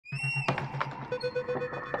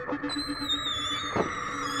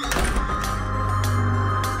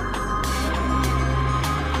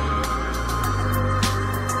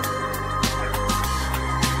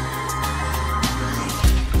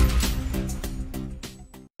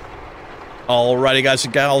Alrighty, guys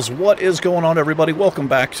and gals, what is going on, everybody? Welcome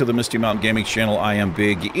back to the Misty Mountain Gaming channel. I am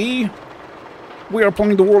Big E. We are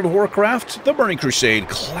playing the World of Warcraft. The Burning Crusade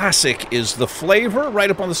Classic is the flavor. Right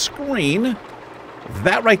up on the screen,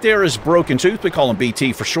 that right there is Broken Tooth. We call him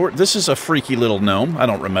BT for short. This is a freaky little gnome. I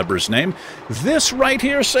don't remember his name. This right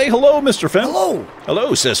here, say hello, Mr. Finn. Hello.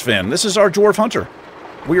 Hello, says Finn. This is our Dwarf Hunter.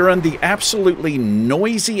 We are in the absolutely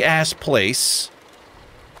noisy-ass place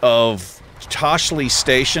of Toshley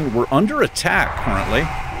Station. We're under attack currently.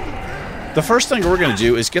 The first thing we're going to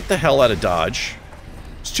do is get the hell out of Dodge.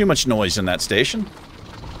 There's too much noise in that station.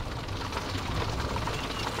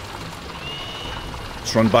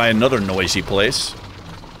 Let's run by another noisy place.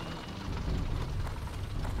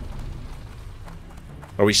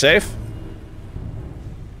 Are we safe?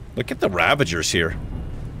 Look at the Ravagers here.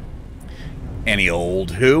 Any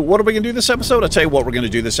old who. What are we going to do this episode? I'll tell you what we're going to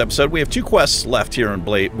do this episode. We have 2 quests left here in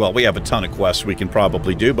Blade. Well, we have a ton of quests we can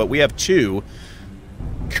probably do, but we have 2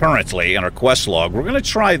 currently in our quest log. We're going to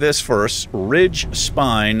try this first.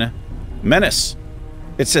 Ridgespine Menace.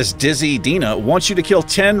 It says Dizzy Dina wants you to kill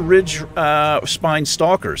 10 Ridgespine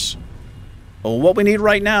Stalkers. Well, what we need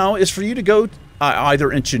right now is for you to go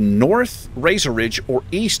either into North Razor Ridge or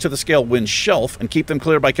east to the Scale Wind Shelf and keep them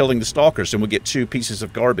clear by killing the Stalkers, and we'll get 2 pieces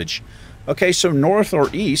of garbage. Okay, so north or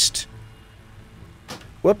east.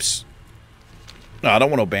 Whoops. No, I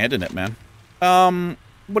don't want to abandon it, man.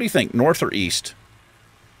 What do you think? North or east?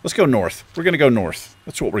 Let's go north. We're going to go north.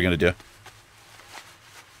 That's what we're going to do.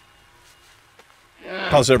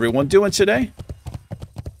 How's everyone doing today?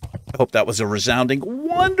 I hope that was a resounding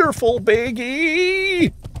wonderful,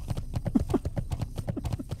 Biggie!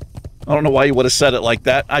 I don't know why you would have said it like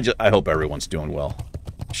that. I hope everyone's doing well.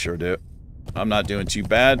 Sure do. I'm not doing too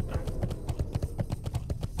bad.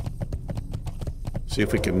 See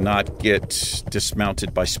if we can not get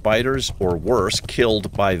dismounted by spiders, or worse,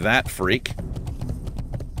 killed by that freak.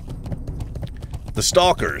 The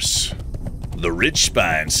Stalkers. The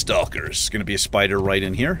Ridgespine Stalkers. Gonna be a spider right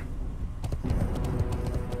in here.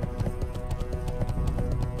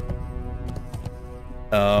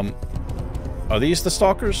 Are these the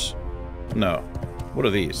Stalkers? No. What are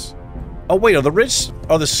these? Oh wait, are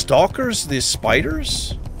the Stalkers the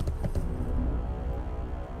spiders?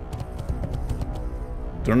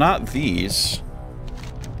 They're not these.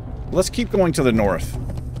 Let's keep going to the north.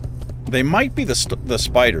 They might be the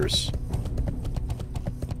spiders.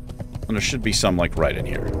 And there should be some, like, right in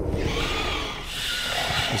here.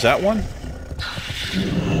 Is that one?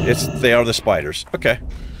 They are the spiders. Okay.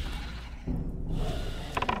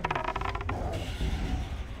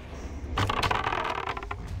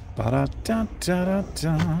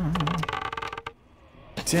 Ba-da-da-da-da-da.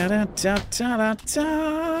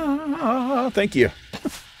 Da-da-da-da-da-da. Thank you.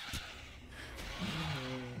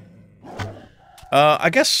 I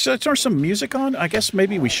guess, should I turn some music on? I guess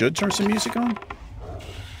maybe we should turn some music on.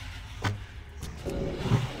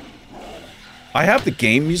 I have the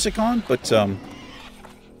game music on, but,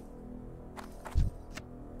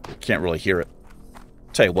 can't really hear it.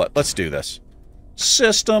 Tell you what, let's do this.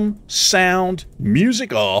 System, sound,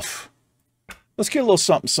 music off. Let's get a little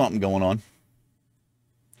something going on.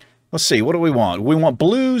 Let's see, what do we want? Do we want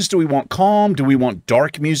blues? Do we want calm? Do we want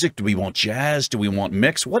dark music? Do we want jazz? Do we want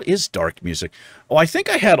mix? What is dark music? Oh, I think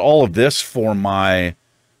I had all of this for my...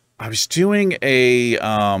 I was doing a...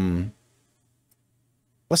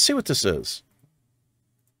 Let's see what this is.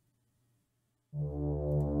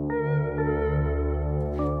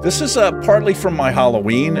 This is partly from my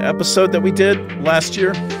Halloween episode that we did last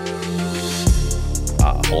year.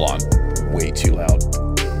 Hold on. Way too loud.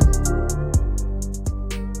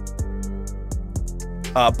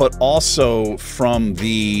 But also from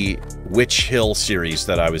the Witch Hill series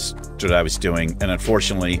that I was doing, and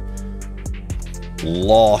unfortunately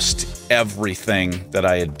lost everything that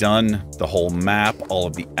I had done, the whole map, all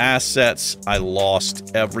of the assets. I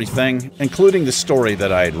lost everything, including the story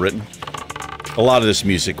that I had written. A lot of this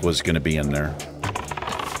music was going to be in there.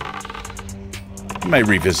 I may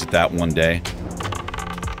revisit that one day.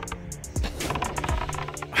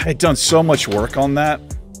 I had done so much work on that.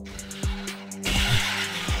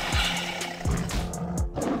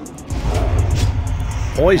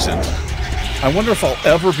 Poison. I wonder if I'll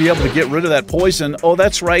ever be able to get rid of that poison. Oh,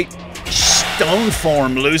 that's right. Stone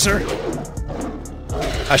form, loser.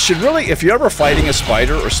 I should really, if you're ever fighting a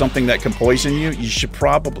spider or something that can poison you, you should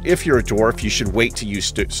probably, if you're a dwarf, you should wait to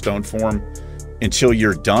use stone form until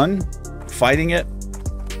you're done fighting it,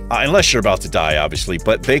 unless you're about to die, obviously,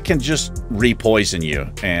 but they can just re-poison you,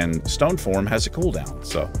 and stone form has a cooldown,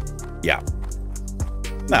 so, yeah.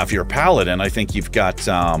 Now, if you're a paladin, I think you've got,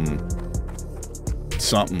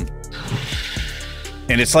 something.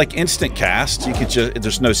 And it's like instant cast. You can just,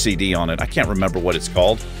 there's no CD on it. I can't remember what it's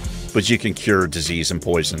called, but you can cure disease and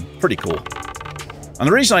poison. Pretty cool. And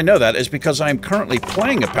the reason I know that is because I am currently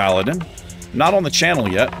playing a paladin, not on the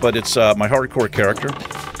channel yet, but it's my hardcore character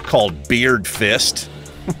called Beard Fist.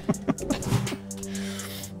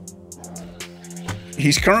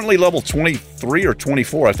 He's currently level 23 or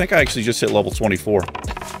 24. I think I actually just hit level 24.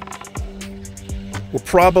 We'll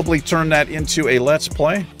probably turn that into a Let's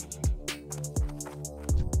Play.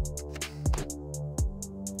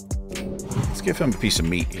 Let's give him a piece of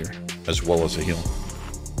meat here, as well as a heal.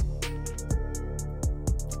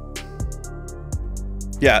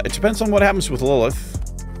 Yeah, it depends on what happens with Lilith.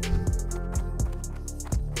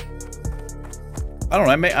 I don't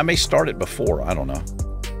know, I may start it before, I don't know.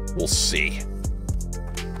 We'll see.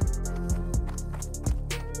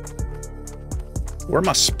 Where are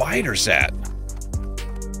my spiders at?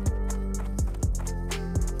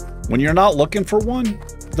 When you're not looking for one,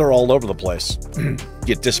 they're all over the place.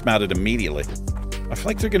 Get dismounted immediately. I feel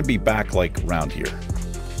like they're going to be back, like, around here.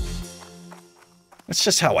 That's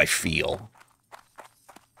just how I feel.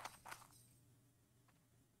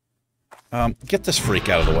 Get this freak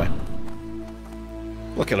out of the way.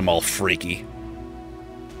 Look at him all freaky.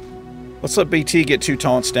 Let's let BT get 2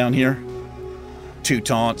 taunts down here. 2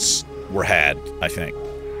 taunts were had, I think.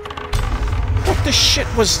 What the shit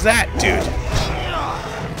was that, dude?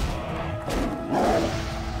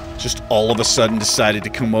 Just all of a sudden decided to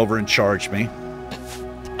come over and charge me.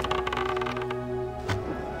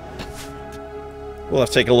 We'll have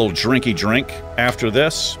to take a little drinky drink after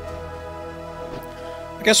this.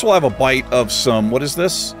 I guess we'll have a bite of some, what is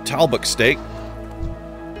this? Talbot steak.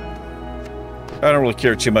 I don't really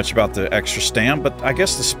care too much about the extra stam, but I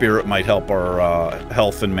guess the spirit might help our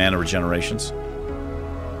health and mana regenerations.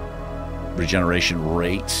 Regeneration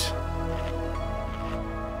rate.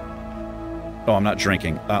 Oh, I'm not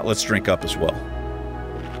drinking. Let's drink up as well.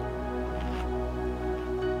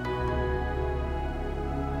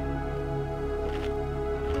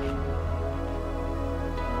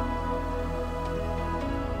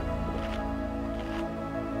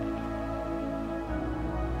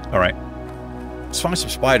 All right. Let's find some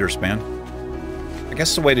spiders, man. I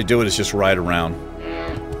guess the way to do it is just ride around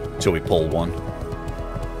until we pull one.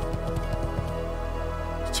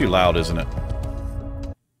 It's too loud, isn't it?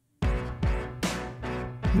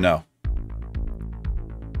 No.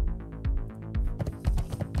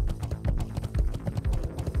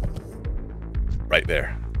 Right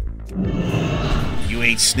there. You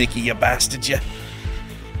ain't sneaky, you bastard, you.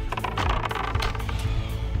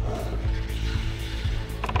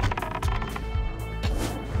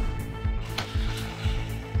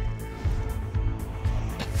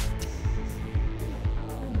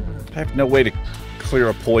 I have no way to clear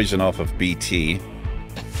a poison off of BT.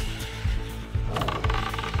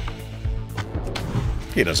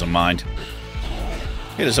 He doesn't mind.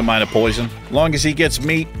 He doesn't mind a poison. As long as he gets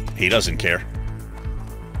meat, he doesn't care.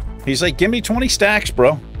 He's like, give me 20 stacks,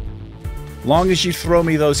 bro. As long as you throw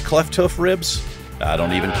me those cleft hoof ribs, I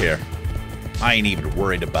don't even care. I ain't even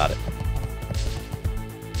worried about it.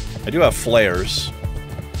 I do have flares.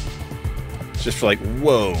 Just for like,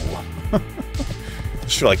 whoa.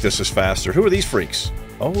 Just feel like this is faster. Who are these freaks?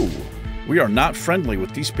 Oh, we are not friendly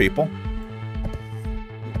with these people.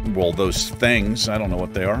 Well, those things. I don't know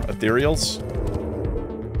what they are. Ethereals?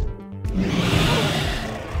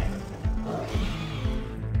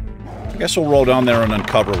 I guess we'll roll down there and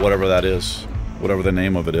uncover whatever that is. Whatever the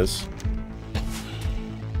name of it is.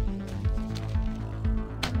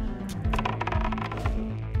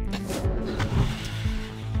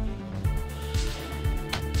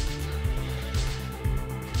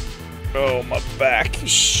 Oh, my back.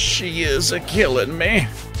 She is a-killing me.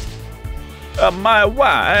 My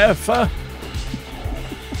wife.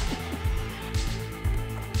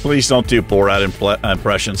 Please don't do Borat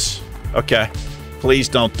impressions. Okay. Please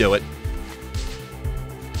don't do it.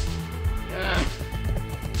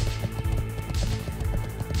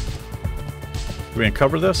 Do we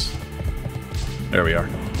uncover this? There we are.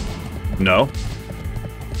 No.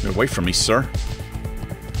 Get away from me, sir.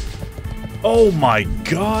 Oh my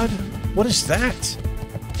god. What is that?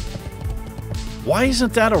 Why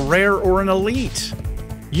isn't that a rare or an elite?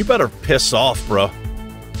 You better piss off, bro.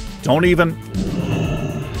 Don't even...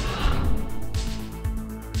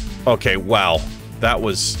 Okay, wow. That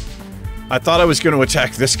was... I thought I was going to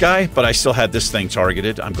attack this guy, but I still had this thing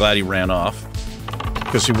targeted. I'm glad he ran off.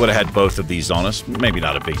 Because we would have had both of these on us. Maybe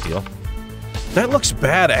not a big deal. That looks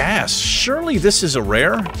badass. Surely this is a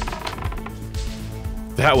rare?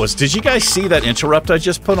 That was... Did you guys see that interrupt I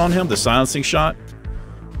just put on him? The silencing shot?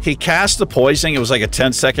 He cast the poison. It was like a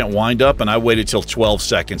 10-second wind-up, and I waited till 12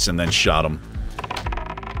 seconds and then shot him.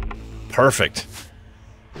 Perfect.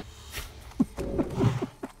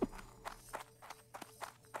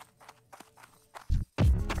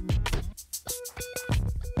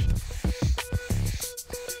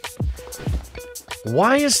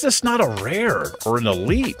 Why is this not a rare or an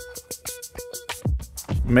elite?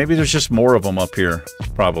 Maybe there's just more of them up here.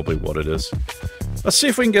 Probably what it is. Let's see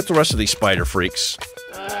if we can get the rest of these spider freaks.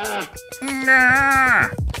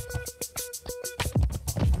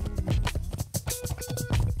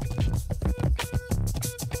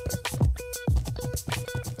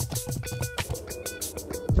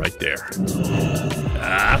 Right there.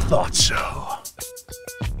 I thought so.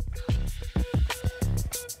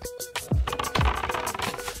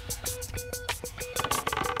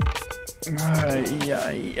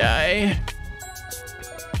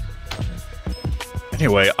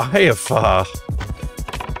 Anyway, I've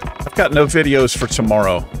got no videos for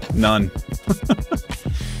tomorrow. None.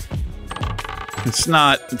 It's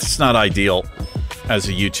not ideal as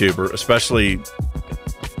a YouTuber, especially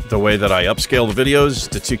the way that I upscale the videos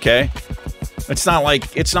to 2K. It's not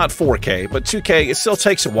 4K, but 2K, it still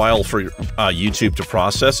takes a while for YouTube to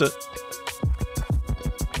process it.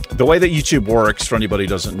 The way that YouTube works, for anybody who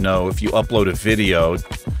doesn't know, if you upload a video,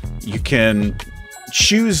 you can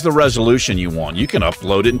choose the resolution you want. You can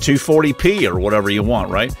upload it in 240p or whatever you want,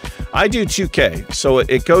 right? I do 2K, so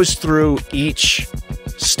it goes through each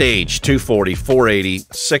stage, 240, 480,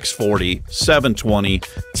 640, 720,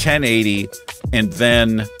 1080, and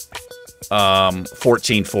then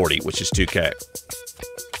 1440, which is 2K.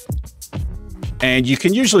 And you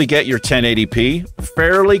can usually get your 1080p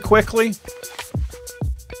fairly quickly.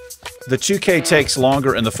 The 2K takes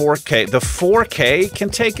longer, and the 4K can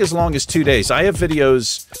take as long as 2 days. I have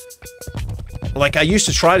videos, like I used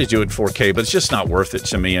to try to do it in 4K, but it's just not worth it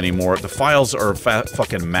to me anymore. The files are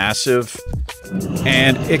fucking massive,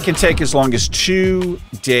 and it can take as long as 2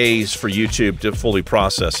 days for YouTube to fully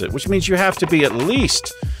process it, which means you have to be at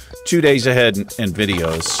least 2 days ahead in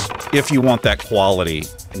videos if you want that quality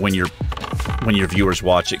when your viewers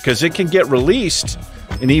watch it, because it can get released,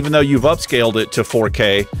 and even though you've upscaled it to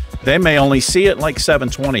 4K, they may only see it like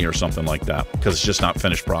 720 or something like that, because it's just not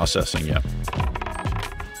finished processing yet.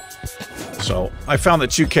 So I found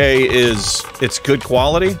that 2K it's good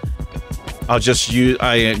quality. I'll just use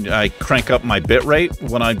I crank up my bit rate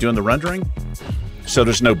when I'm doing the rendering, so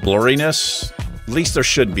there's no blurriness. At least there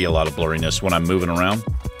shouldn't be a lot of blurriness when I'm moving around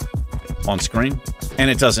on screen, and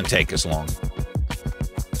it doesn't take as long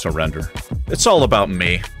to render. It's all about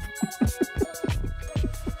me.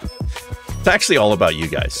 It's actually all about you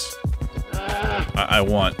guys. I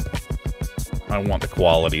want the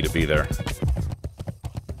quality to be there.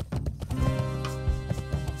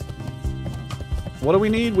 What do we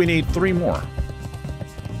need? We need 3 more.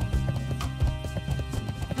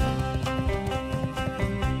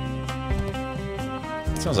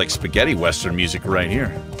 Sounds like spaghetti western music right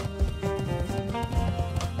here.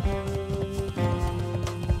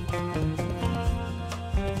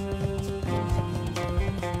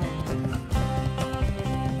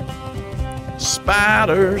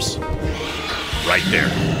 Spiders. Right there.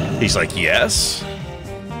 He's like, yes?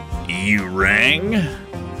 You rang?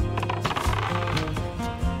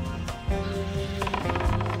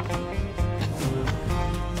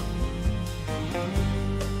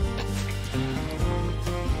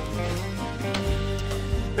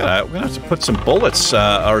 We're gonna have to put some bullets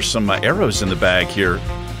or some arrows in the bag here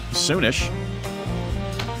soonish.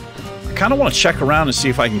 I kind of want to check around and see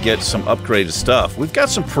if I can get some upgraded stuff. We've got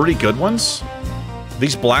some pretty good ones.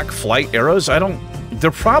 These black flight arrows,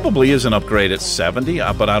 there probably is an upgrade at 70,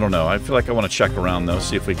 but I don't know. I feel like I want to check around, though,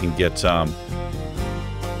 see if we can get...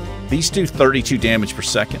 these do 32 damage per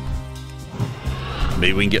second.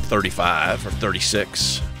 Maybe we can get 35 or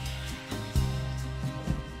 36.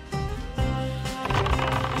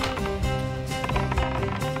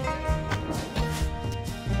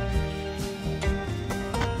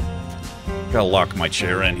 Gotta lock my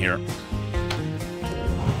chair in here.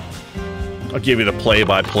 I'll give you the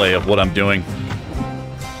play-by-play of what I'm doing.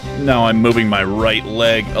 Now I'm moving my right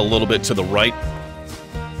leg a little bit to the right.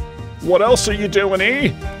 What else are you doing,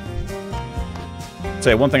 E?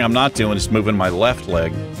 Say, one thing I'm not doing is moving my left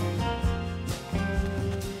leg.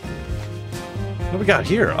 What do we got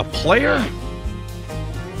here? A player?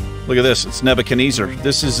 Look at this. It's Nebuchadnezzar.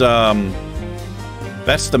 This is,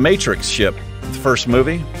 that's the Matrix ship. The first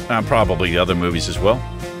movie, probably the other movies as well.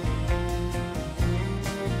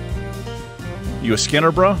 You a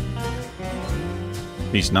Skinner, bro?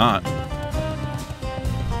 He's not.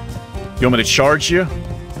 You want me to charge you?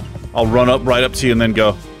 I'll run up right up to you and then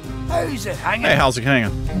go, How's it hanging? hey, how's it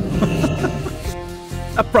hanging?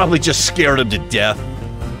 I probably just scared him to death.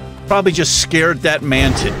 Probably just scared that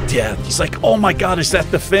man to death. He's like, oh my god, is that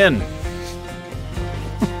the fin?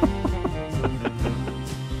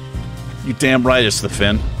 You damn right it's the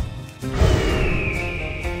fin.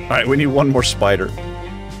 Alright, we need one more spider.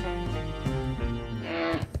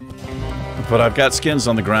 But I've got skins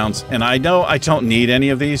on the grounds, and I know I don't need any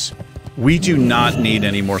of these. We do not need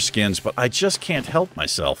any more skins, but I just can't help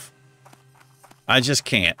myself. I just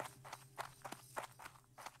can't.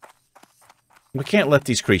 We can't let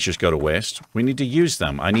these creatures go to waste. We need to use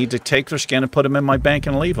them. I need to take their skin and put them in my bank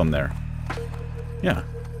and leave them there. Yeah.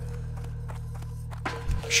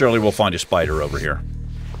 Surely we'll find a spider over here.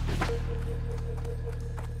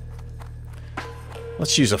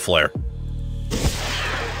 Let's use a flare.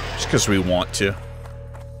 Just because we want to.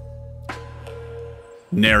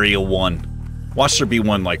 Nary a one. Watch there be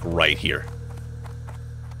one, like, right here.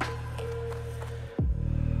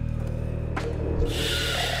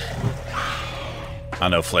 I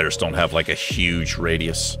know flares don't have, like, a huge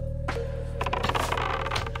radius.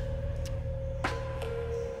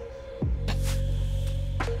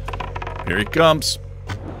 Here he comes.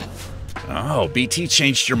 Oh, BT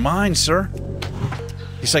changed your mind, sir.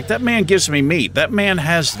 He's like, that man gives me meat. That man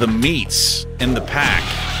has the meats in the pack.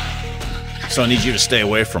 So I need you to stay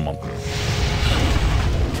away from him.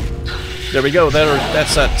 There we go.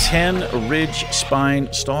 That's 10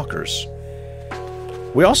 Ridgespine Stalkers.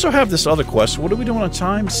 We also have this other quest. What are we doing on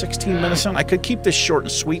time? 16 minutes on? I could keep this short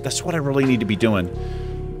and sweet. That's what I really need to be doing.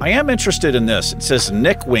 I am interested in this. It says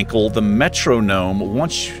Nick Winkle, the metronome.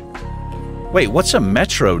 Wait, what's a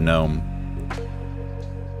metronome?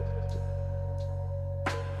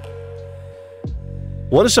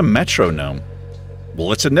 What is a metronome?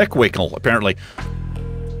 Well, it's a Nick Winkle, apparently.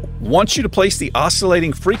 Wants you to place the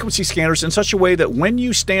oscillating frequency scanners in such a way that when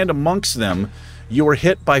you stand amongst them, you are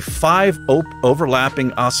hit by 5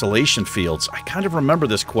 overlapping oscillation fields. I kind of remember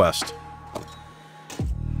this quest.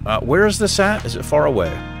 Where is this at? Is it far away?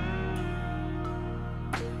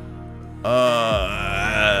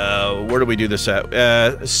 Where do we do this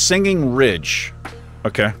at? Singing Ridge.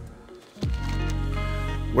 Okay.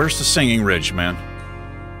 Where's the Singing Ridge, man?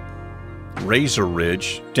 Razor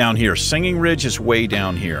Ridge. Down here. Singing Ridge is way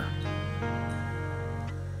down here.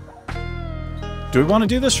 Do we want to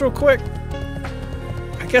do this real quick?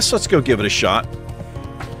 I guess let's go give it a shot.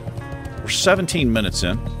 We're 17 minutes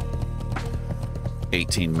in.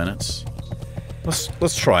 18 minutes.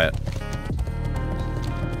 Let's try it.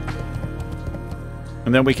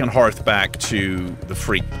 And then we can hearth back to the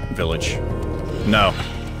freak village. No.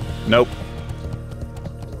 Nope.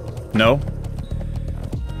 No.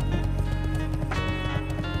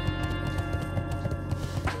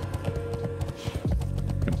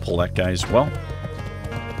 Can pull that guy as well.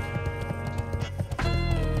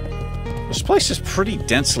 This place is pretty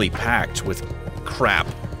densely packed with crap.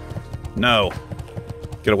 No.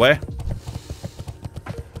 Get away.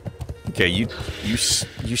 Okay, you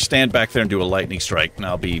stand back there and do a lightning strike, and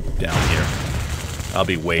I'll be down here. I'll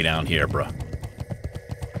be way down here, bro.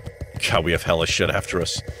 God, we have hella shit after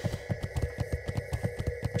us.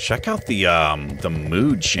 Check out the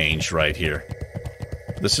mood change right here.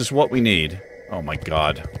 This is what we need. Oh my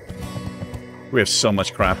god. We have so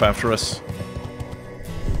much crap after us.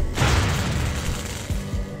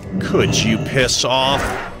 Could you piss off?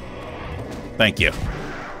 Thank you.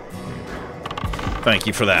 Thank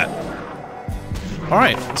you for that.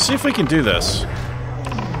 Alright, let's see if we can do this.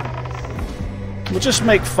 We'll just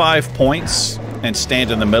make 5 points and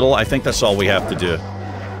stand in the middle. I think that's all we have to do.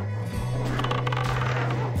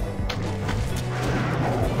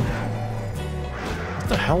 What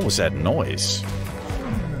the hell was that noise?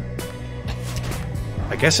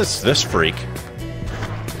 I guess it's this freak.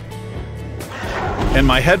 In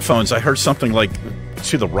my headphones, I heard something like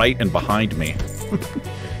to the right and behind me.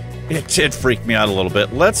 It did freak me out a little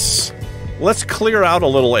bit. Let's clear out a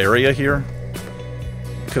little area here.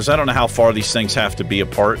 Because I don't know how far these things have to be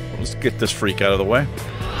apart. Let's get this freak out of the way.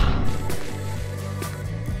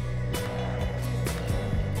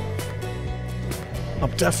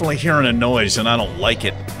 I'm definitely hearing a noise and I don't like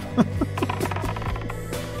it.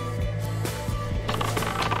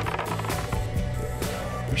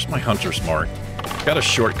 Where's my hunter's mark? Got a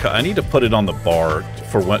shortcut. I need to put it on the bar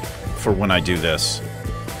for when I do this.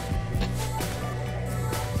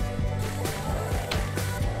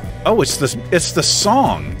 Oh, it's the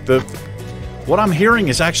song. What I'm hearing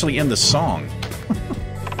is actually in the song.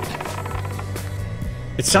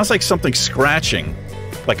 It sounds like something scratching.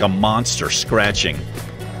 Like a monster scratching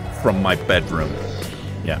from my bedroom.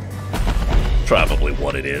 Yeah. Probably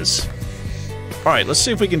what it is. Alright, let's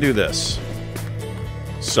see if we can do this.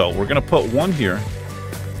 So, we're going to put one here.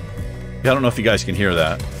 Yeah, I don't know if you guys can hear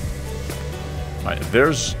that. Alright,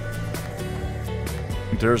 there's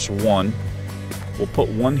one. We'll put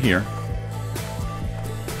one here.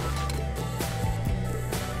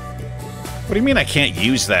 What do you mean I can't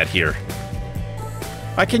use that here?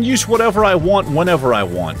 I can use whatever I want whenever I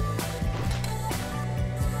want.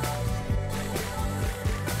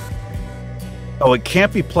 Oh, it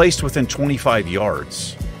can't be placed within 25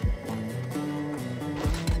 yards.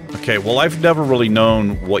 Okay, well, I've never really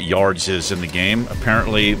known what yards is in the game.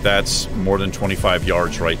 Apparently, that's more than 25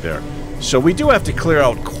 yards right there. So we do have to clear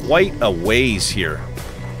out quite a ways here.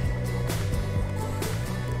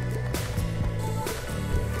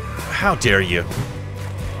 How dare you?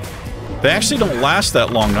 They actually don't last that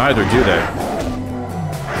long either, do they?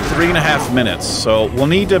 3.5 minutes, so we'll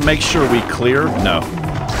need to make sure we clear. No.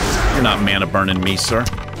 You're not mana burning me, sir.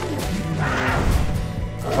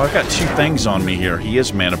 Oh, I've got two things on me here. He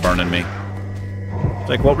is mana burning me. It's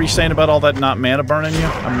like, what were you saying about all that not mana burning you?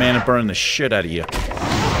 I'm mana burning the shit out of you.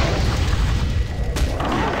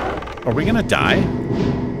 Are we gonna die?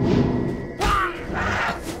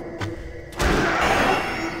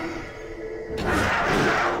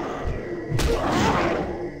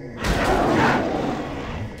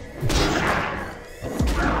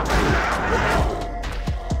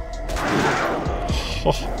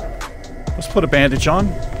 Let's put a bandage on.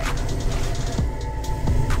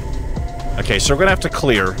 Okay, so we're gonna have to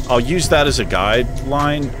clear. I'll use that as a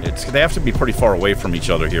guideline. They have to be pretty far away from each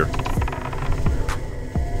other here.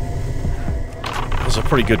 That's a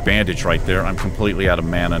pretty good bandage right there. I'm completely out of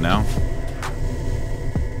mana now.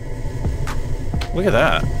 Look at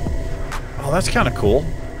that. Oh, that's kind of cool.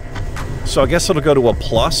 So I guess it'll go to a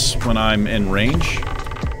plus when I'm in range.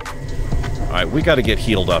 Alright, we gotta get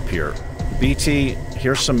healed up here. BT,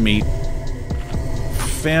 here's some meat.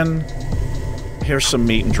 Finn, here's some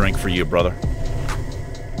meat and drink for you, brother.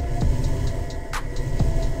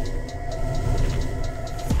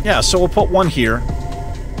 Yeah, so we'll put one here,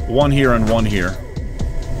 and one here.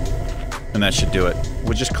 And that should do it.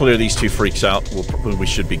 We'll just clear these two freaks out. We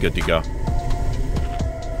should be good to go.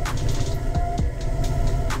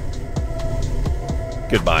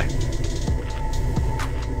 Goodbye.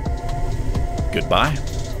 Goodbye.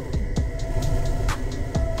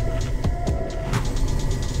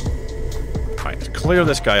 Alright, clear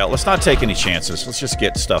this guy out. Let's not take any chances. Let's just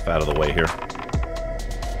get stuff out of the way here.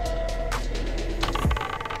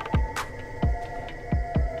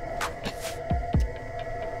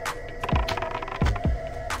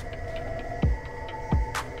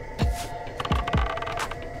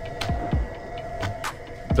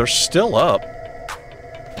 They're still up.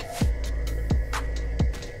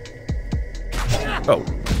 Oh,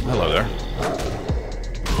 hello there.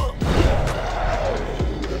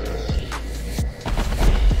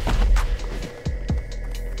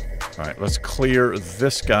 Alright, let's clear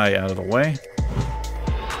this guy out of the way.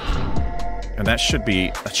 And that should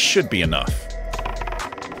be enough.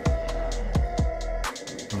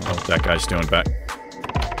 I don't know what that guy's doing back.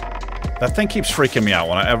 That thing keeps freaking me out.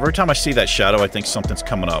 Every time I see that shadow, I think something's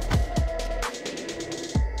coming up.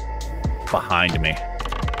 Behind me.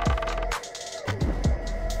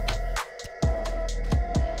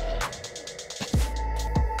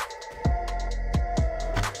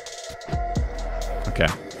 Okay.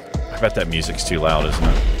 I bet that music's too loud, isn't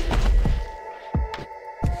it?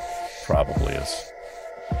 Probably is.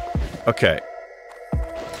 Okay.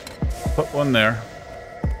 Put one there.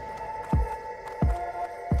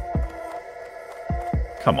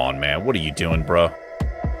 Come on, man. What are you doing, bro?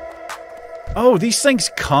 Oh, these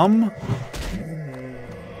things come?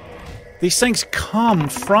 These things come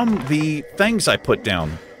from the things I put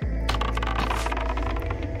down.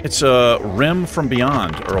 It's a rim from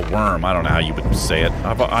beyond, or a worm. I don't know how you would say it.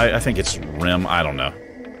 I think it's rim. I don't know.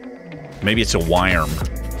 Maybe it's a worm.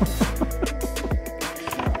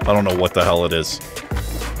 I don't know what the hell it is.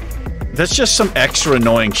 That's just some extra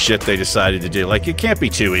annoying shit they decided to do. Like, it can't be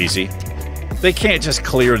too easy. They can't just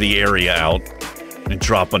clear the area out and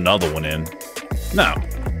drop another one in. No.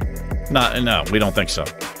 No, we don't think so.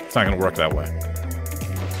 It's not going to work that way.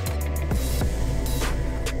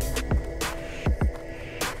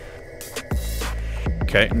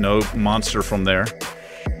 Okay, no monster from there.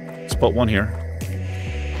 Let's put one here.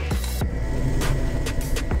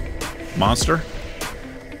 Monster?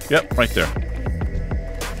 Yep, right there.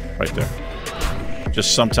 Right there.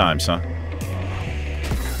 Just sometimes, huh?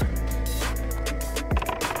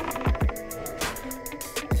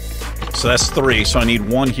 So that's 3, so I need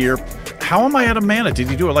 1 here. How am I out of mana? Did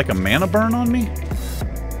he do it like a mana burn on me?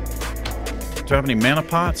 Do I have any mana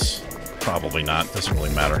pots? Probably not. Doesn't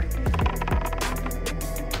really matter.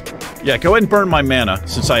 Yeah, go ahead and burn my mana,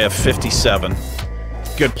 since I have 57.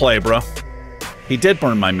 Good play, bro. He did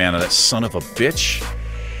burn my mana, that son of a bitch.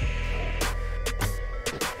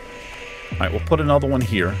 Alright, we'll put another one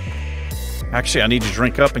here. Actually, I need to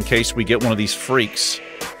drink up in case we get one of these freaks.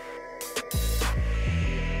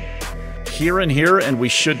 Here and here, and we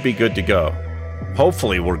should be good to go.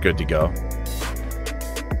 Hopefully we're good to go.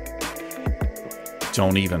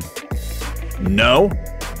 Don't even. No?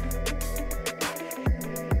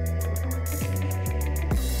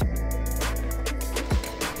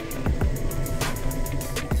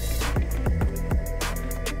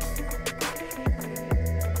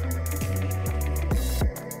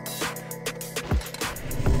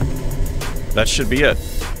 That should be it.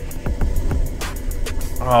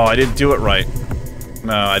 Oh, I didn't do it right.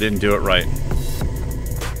 No, I didn't do it right.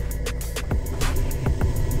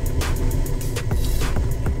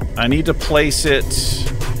 I need to place it...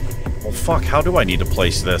 Well, fuck, how do I need to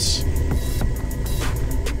place this?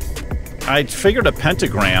 I figured a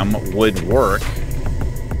pentagram would work,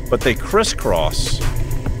 but they crisscross.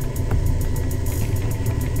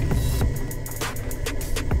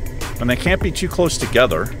 And they can't be too close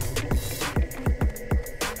together.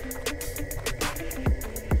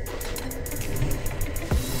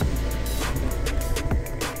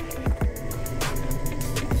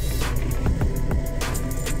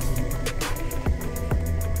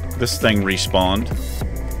 This thing respawned.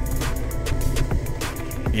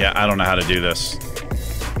 Yeah, I don't know how to do this.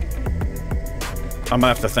 I'm gonna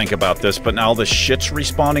have to think about this, but now this shit's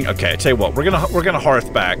respawning. Okay, I tell you what, we're gonna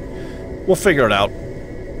hearth back. We'll figure it out.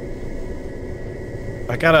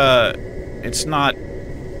 It's not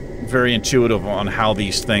very intuitive on how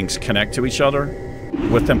these things connect to each other.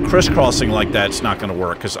 With them crisscrossing like that, it's not gonna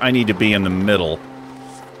work, because I need to be in the middle.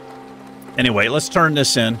 Anyway, let's turn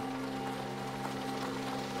this in.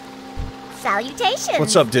 Salutations!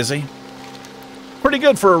 What's up, Dizzy? Pretty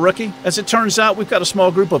good for a rookie. As it turns out, we've got a small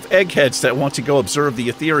group of eggheads that want to go observe the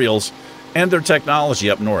ethereals and their technology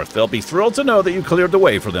up north. They'll be thrilled to know that you cleared the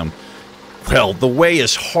way for them. Well, the way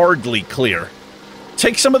is hardly clear.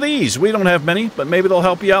 Take some of these. We don't have many, but maybe they'll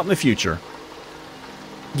help you out in the future.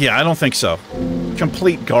 Yeah, I don't think so.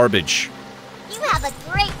 Complete garbage. You have a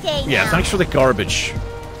great day Yeah, now. thanks for the garbage.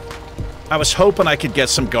 I was hoping I could get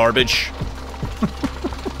some garbage.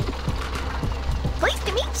 Pleased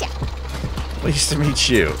to meet you. Pleased to meet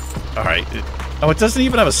you. Alright. Oh, it doesn't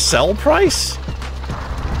even have a sell price?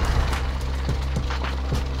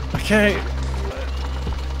 Okay.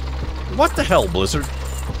 What the hell, Blizzard?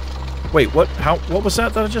 Wait, what? What was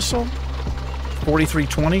that I just saw?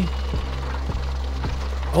 43.20?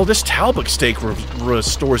 Oh, this Talbot steak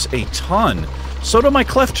restores a ton. So do my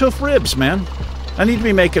cleft hoof ribs, man. I need to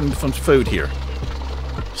be making some food here.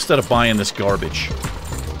 Instead of buying this garbage.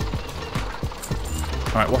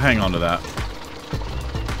 Alright, we'll hang on to that.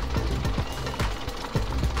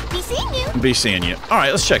 Be seeing you. Be seeing you.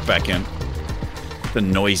 Alright, let's check back in. The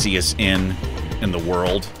noisiest inn in the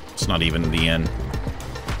world. It's not even the inn.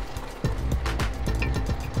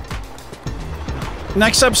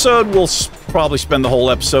 Next episode, we'll probably spend the whole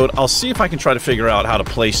episode. I'll see if I can try to figure out how to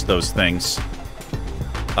place those things.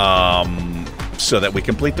 So that we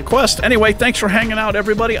complete the quest. Anyway, thanks for hanging out,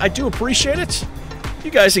 everybody. I do appreciate it. You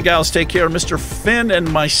guys and gals take care. Mr. Finn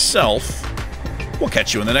and myself. We'll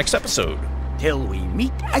catch you in the next episode. Till we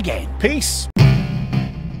meet again. Peace.